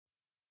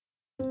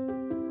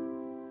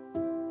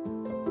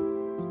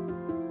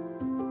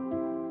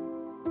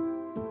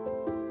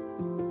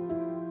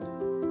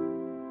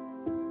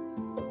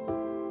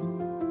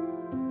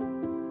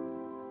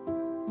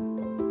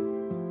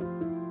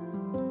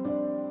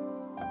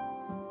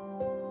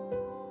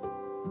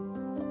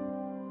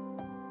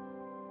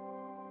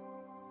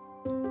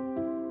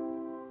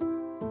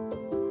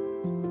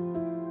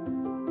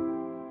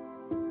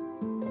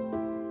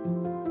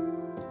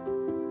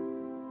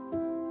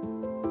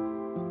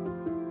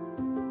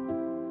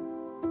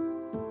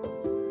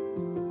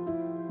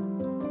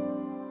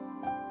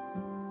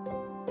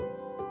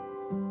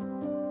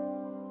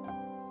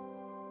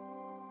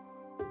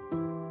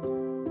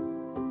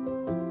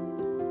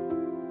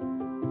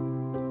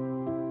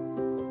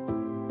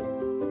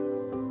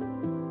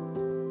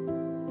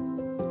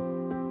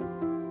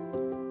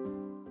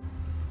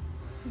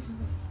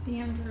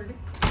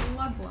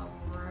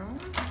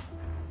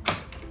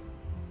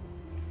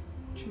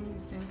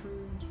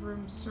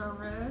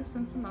service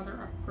and some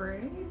other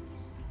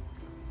upgrades.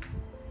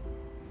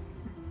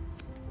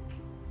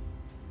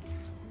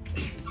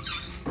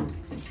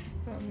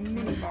 The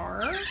mini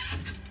bar.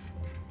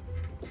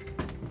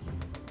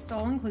 It's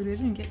all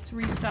included and gets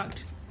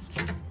restocked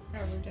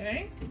every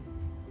day.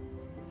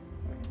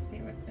 Let's see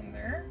what's in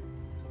there.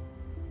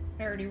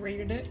 I already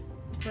rated it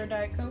for a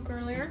Diet Coke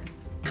earlier.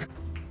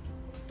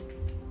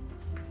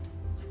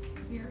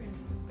 Here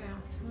is the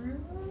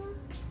bathroom.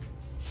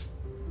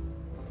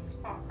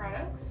 Spa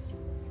products.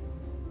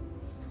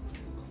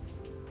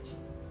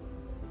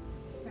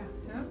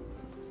 Bathtub.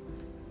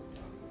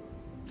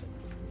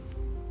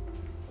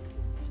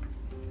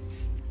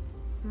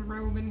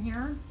 Robe in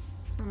here.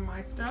 Some of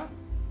my stuff.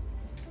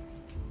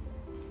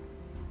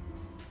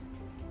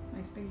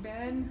 Nice big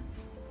bed.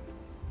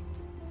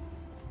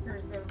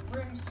 Here's the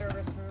room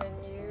service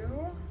menu.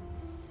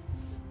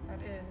 That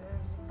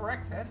is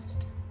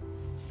breakfast.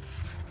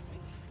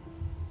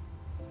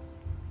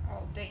 It's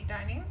all date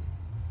dining.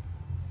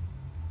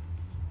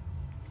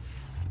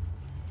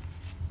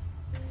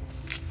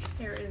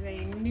 Here is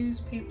a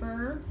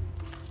newspaper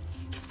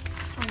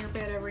on your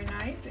bed every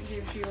night that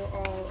gives you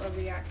all of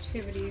the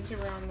activities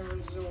around the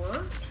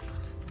resort.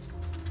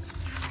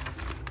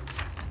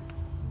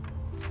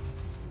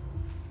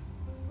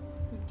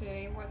 The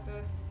day, what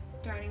the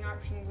dining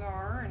options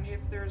are, and if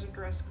there's a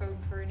dress code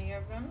for any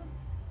of them.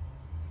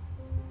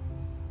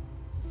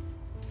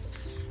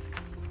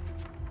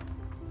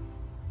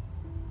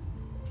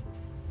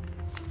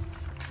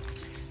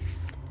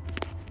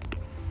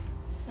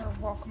 Our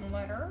welcome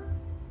letter.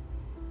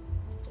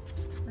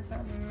 There's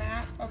a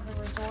map of the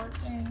resort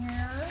in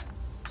here.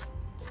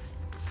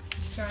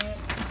 Giant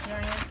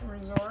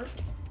resort.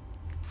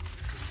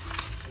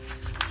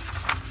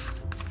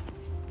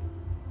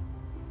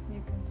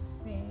 You can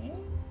see.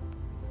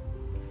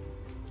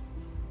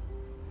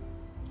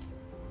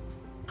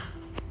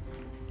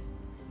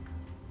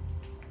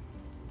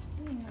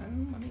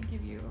 And let me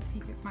give you a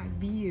peek at my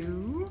view.